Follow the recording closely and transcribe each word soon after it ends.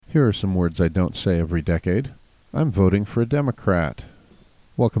Here are some words I don't say every decade. I'm voting for a Democrat.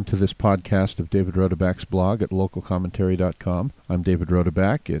 Welcome to this podcast of David Rodeback's blog at localcommentary.com. I'm David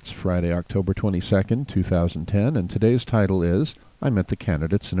Rodeback. It's Friday, October 22nd, 2010, and today's title is, I Met the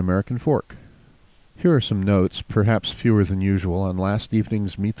Candidates in American Fork. Here are some notes, perhaps fewer than usual, on last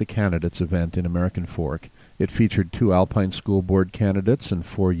evening's Meet the Candidates event in American Fork. It featured 2 Alpine School Board candidates and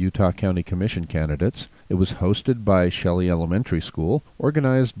 4 Utah County Commission candidates. It was hosted by Shelley Elementary School,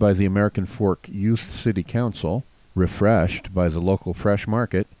 organized by the American Fork Youth City Council, refreshed by the local Fresh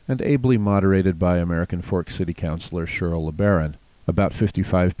Market, and ably moderated by American Fork City Councilor Cheryl LeBaron. About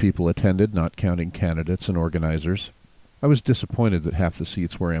 55 people attended, not counting candidates and organizers. I was disappointed that half the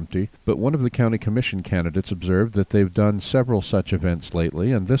seats were empty, but one of the county commission candidates observed that they've done several such events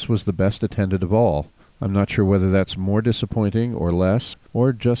lately, and this was the best attended of all. I'm not sure whether that's more disappointing or less,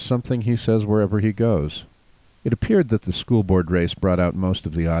 or just something he says wherever he goes. It appeared that the school board race brought out most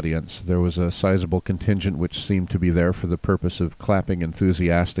of the audience. There was a sizable contingent which seemed to be there for the purpose of clapping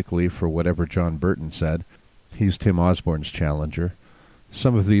enthusiastically for whatever John Burton said. He's Tim Osborne's challenger.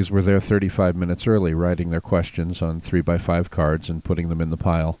 Some of these were there 35 minutes early, writing their questions on 3x5 cards and putting them in the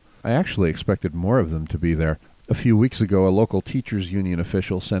pile. I actually expected more of them to be there. A few weeks ago, a local teachers' union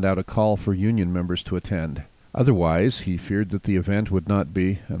official sent out a call for union members to attend. Otherwise, he feared that the event would not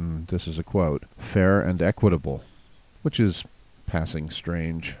be, and this is a quote, fair and equitable, which is passing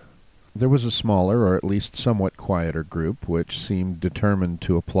strange. There was a smaller, or at least somewhat quieter group, which seemed determined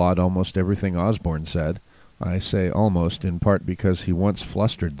to applaud almost everything Osborne said. I say almost in part because he once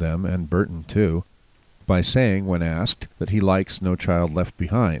flustered them, and Burton too, by saying, when asked, that he likes No Child Left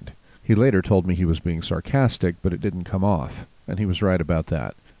Behind. He later told me he was being sarcastic, but it didn't come off, and he was right about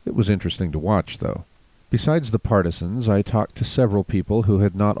that. It was interesting to watch, though. Besides the partisans, I talked to several people who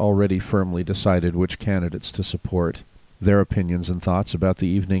had not already firmly decided which candidates to support. Their opinions and thoughts about the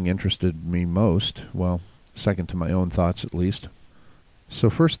evening interested me most, well, second to my own thoughts at least. So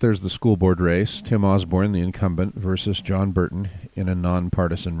first there's the school board race, Tim Osborne, the incumbent, versus John Burton in a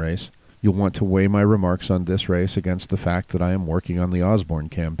non-partisan race. You'll want to weigh my remarks on this race against the fact that I am working on the Osborne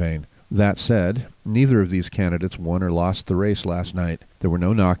campaign. That said, neither of these candidates won or lost the race last night. There were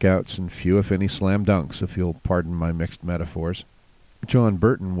no knockouts and few, if any, slam dunks, if you'll pardon my mixed metaphors. John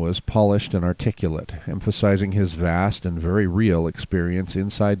Burton was polished and articulate, emphasizing his vast and very real experience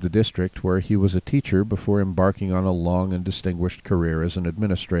inside the district where he was a teacher before embarking on a long and distinguished career as an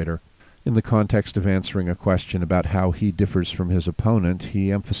administrator. In the context of answering a question about how he differs from his opponent,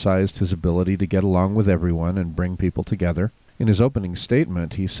 he emphasized his ability to get along with everyone and bring people together. In his opening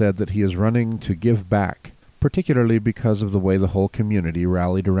statement, he said that he is running to give back, particularly because of the way the whole community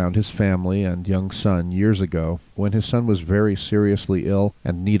rallied around his family and young son years ago, when his son was very seriously ill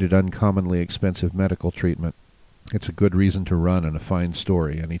and needed uncommonly expensive medical treatment. It's a good reason to run and a fine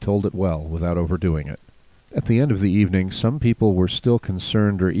story, and he told it well, without overdoing it. At the end of the evening, some people were still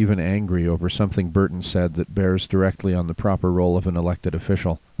concerned or even angry over something Burton said that bears directly on the proper role of an elected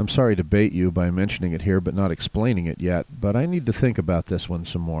official. I'm sorry to bait you by mentioning it here but not explaining it yet, but I need to think about this one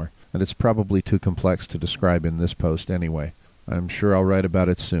some more, and it's probably too complex to describe in this post anyway. I'm sure I'll write about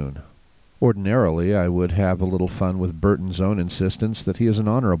it soon. Ordinarily, I would have a little fun with Burton's own insistence that he is an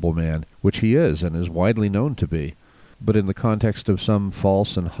honorable man, which he is and is widely known to be. But in the context of some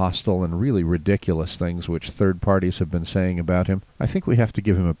false and hostile and really ridiculous things which third parties have been saying about him, I think we have to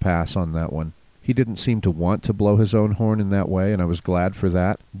give him a pass on that one. He didn't seem to want to blow his own horn in that way, and I was glad for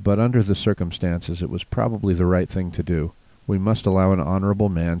that, but under the circumstances it was probably the right thing to do. We must allow an honorable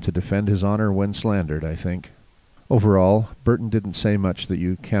man to defend his honor when slandered, I think. Overall, Burton didn't say much that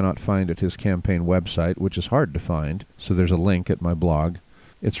you cannot find at his campaign website, which is hard to find, so there's a link at my blog.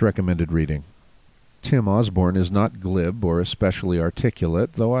 It's recommended reading. Tim Osborne is not glib or especially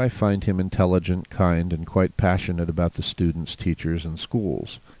articulate, though I find him intelligent, kind, and quite passionate about the students, teachers, and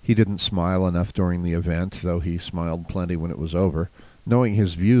schools. He didn't smile enough during the event, though he smiled plenty when it was over. Knowing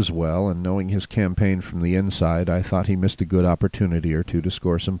his views well, and knowing his campaign from the inside, I thought he missed a good opportunity or two to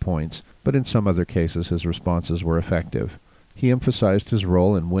score some points, but in some other cases his responses were effective. He emphasized his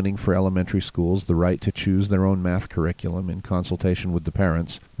role in winning for elementary schools the right to choose their own math curriculum in consultation with the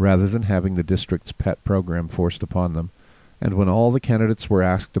parents, rather than having the district's pet program forced upon them. And when all the candidates were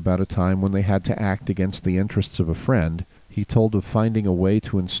asked about a time when they had to act against the interests of a friend, he told of finding a way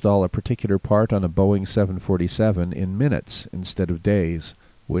to install a particular part on a Boeing 747 in minutes instead of days,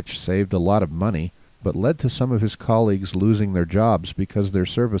 which saved a lot of money, but led to some of his colleagues losing their jobs because their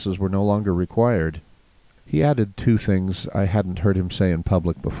services were no longer required. He added 2 things I hadn't heard him say in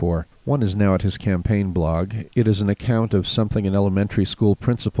public before. One is now at his campaign blog. It is an account of something an elementary school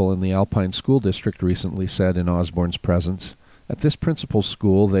principal in the Alpine School District recently said in Osborne's presence. At this principal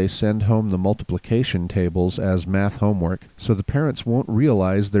school, they send home the multiplication tables as math homework, so the parents won't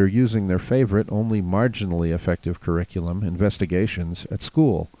realize they're using their favorite, only marginally effective curriculum, investigations, at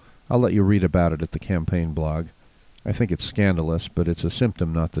school. I'll let you read about it at the campaign blog. I think it's scandalous, but it's a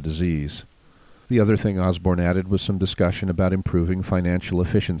symptom, not the disease. The other thing Osborne added was some discussion about improving financial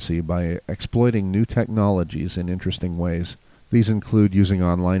efficiency by exploiting new technologies in interesting ways. These include using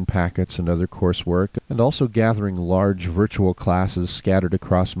online packets and other coursework, and also gathering large virtual classes scattered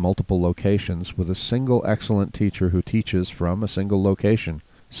across multiple locations with a single excellent teacher who teaches from a single location.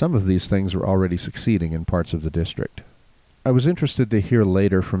 Some of these things are already succeeding in parts of the district. I was interested to hear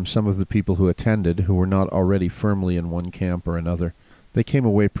later from some of the people who attended who were not already firmly in one camp or another. They came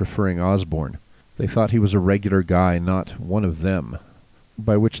away preferring Osborne. They thought he was a regular guy, not one of them,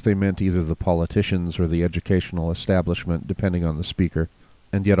 by which they meant either the politicians or the educational establishment, depending on the speaker.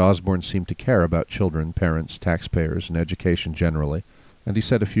 And yet Osborne seemed to care about children, parents, taxpayers, and education generally, and he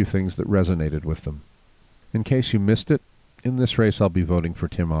said a few things that resonated with them. In case you missed it, in this race I'll be voting for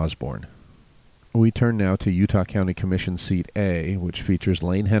Tim Osborne. We turn now to Utah County Commission Seat A, which features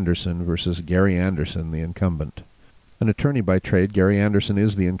Lane Henderson versus Gary Anderson, the incumbent. An attorney by trade, Gary Anderson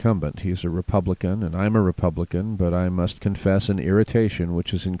is the incumbent. He's a Republican, and I'm a Republican, but I must confess an irritation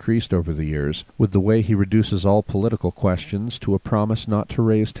which has increased over the years with the way he reduces all political questions to a promise not to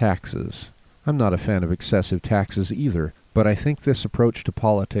raise taxes. I'm not a fan of excessive taxes either, but I think this approach to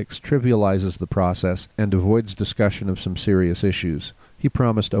politics trivializes the process and avoids discussion of some serious issues. He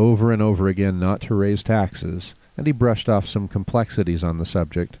promised over and over again not to raise taxes, and he brushed off some complexities on the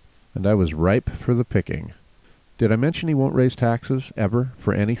subject, and I was ripe for the picking. Did I mention he won't raise taxes, ever,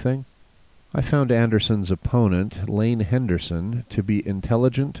 for anything? I found Anderson's opponent, Lane Henderson, to be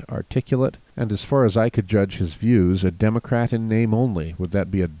intelligent, articulate, and as far as I could judge his views, a Democrat in name only. Would that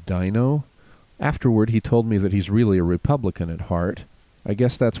be a dino? Afterward he told me that he's really a Republican at heart. I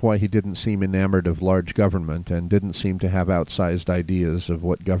guess that's why he didn't seem enamored of large government and didn't seem to have outsized ideas of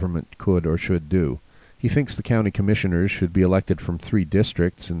what government could or should do. He thinks the county commissioners should be elected from 3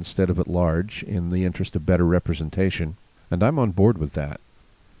 districts instead of at large, in the interest of better representation, and I'm on board with that.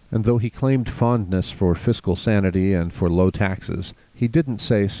 And though he claimed fondness for fiscal sanity and for low taxes, he didn't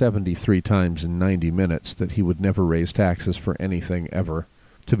say 73 times in 90 minutes that he would never raise taxes for anything ever.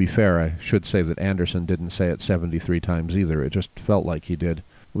 To be fair, I should say that Anderson didn't say it 73 times either. It just felt like he did. It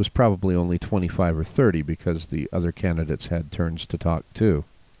was probably only 25 or 30 because the other candidates had turns to talk too.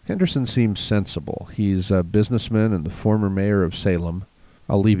 Henderson seems sensible. He's a businessman and the former mayor of Salem.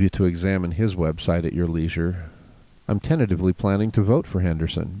 I'll leave you to examine his website at your leisure. I'm tentatively planning to vote for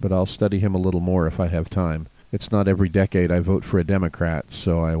Henderson, but I'll study him a little more if I have time. It's not every decade I vote for a Democrat,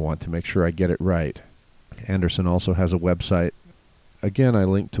 so I want to make sure I get it right. Anderson also has a website. Again, I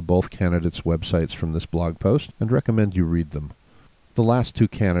link to both candidates' websites from this blog post and recommend you read them. The last 2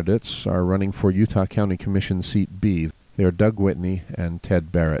 candidates are running for Utah County Commission Seat B. They are Doug Whitney and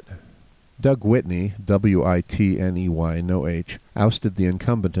Ted Barrett. Doug Whitney, W-I-T-N-E-Y, no H, ousted the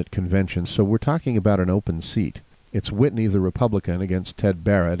incumbent at convention, so we're talking about an open seat. It's Whitney, the Republican, against Ted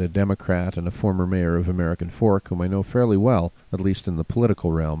Barrett, a Democrat and a former mayor of American Fork, whom I know fairly well, at least in the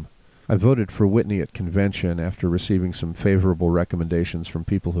political realm. I voted for Whitney at convention after receiving some favorable recommendations from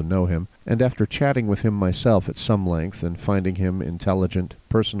people who know him, and after chatting with him myself at some length and finding him intelligent,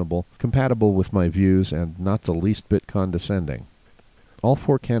 personable, compatible with my views, and not the least bit condescending. All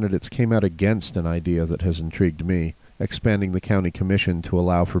 4 candidates came out against an idea that has intrigued me, expanding the county commission to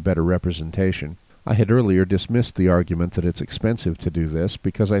allow for better representation. I had earlier dismissed the argument that it's expensive to do this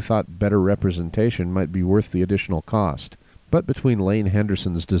because I thought better representation might be worth the additional cost. But between Lane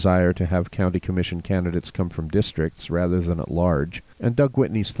Henderson's desire to have county commission candidates come from districts rather than at large, and Doug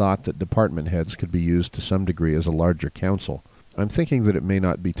Whitney's thought that department heads could be used to some degree as a larger council, I'm thinking that it may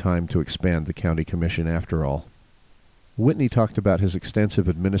not be time to expand the county commission after all. Whitney talked about his extensive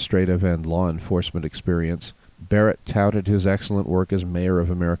administrative and law enforcement experience. Barrett touted his excellent work as mayor of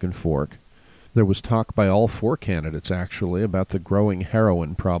American Fork. There was talk by all 4 candidates, actually, about the growing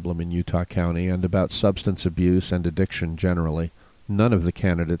heroin problem in Utah County and about substance abuse and addiction generally. None of the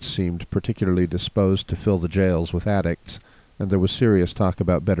candidates seemed particularly disposed to fill the jails with addicts, and there was serious talk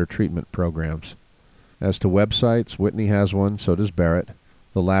about better treatment programs. As to websites, Whitney has one, so does Barrett.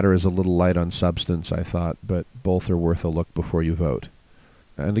 The latter is a little light on substance, I thought, but both are worth a look before you vote.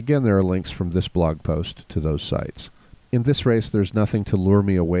 And again, there are links from this blog post to those sites. In this race, there's nothing to lure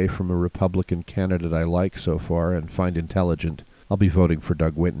me away from a Republican candidate I like so far and find intelligent. I'll be voting for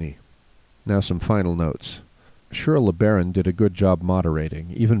Doug Whitney. Now some final notes. Cheryl LeBaron did a good job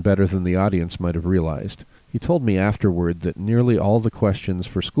moderating, even better than the audience might have realized. He told me afterward that nearly all the questions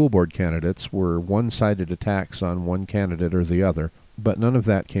for school board candidates were one-sided attacks on one candidate or the other, but none of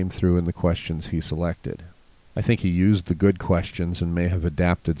that came through in the questions he selected. I think he used the good questions and may have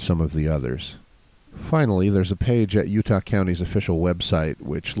adapted some of the others. Finally, there's a page at Utah County's official website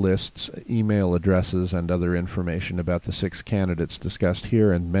which lists email addresses and other information about the 6 candidates discussed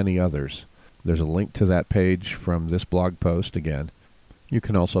here and many others. There's a link to that page from this blog post again. You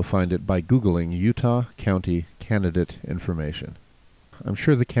can also find it by Googling Utah County candidate information. I'm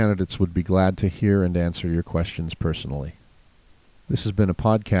sure the candidates would be glad to hear and answer your questions personally. This has been a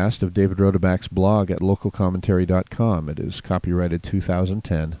podcast of David Rodeback's blog at localcommentary.com. It is copyrighted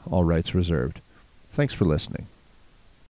 2010, all rights reserved. Thanks for listening.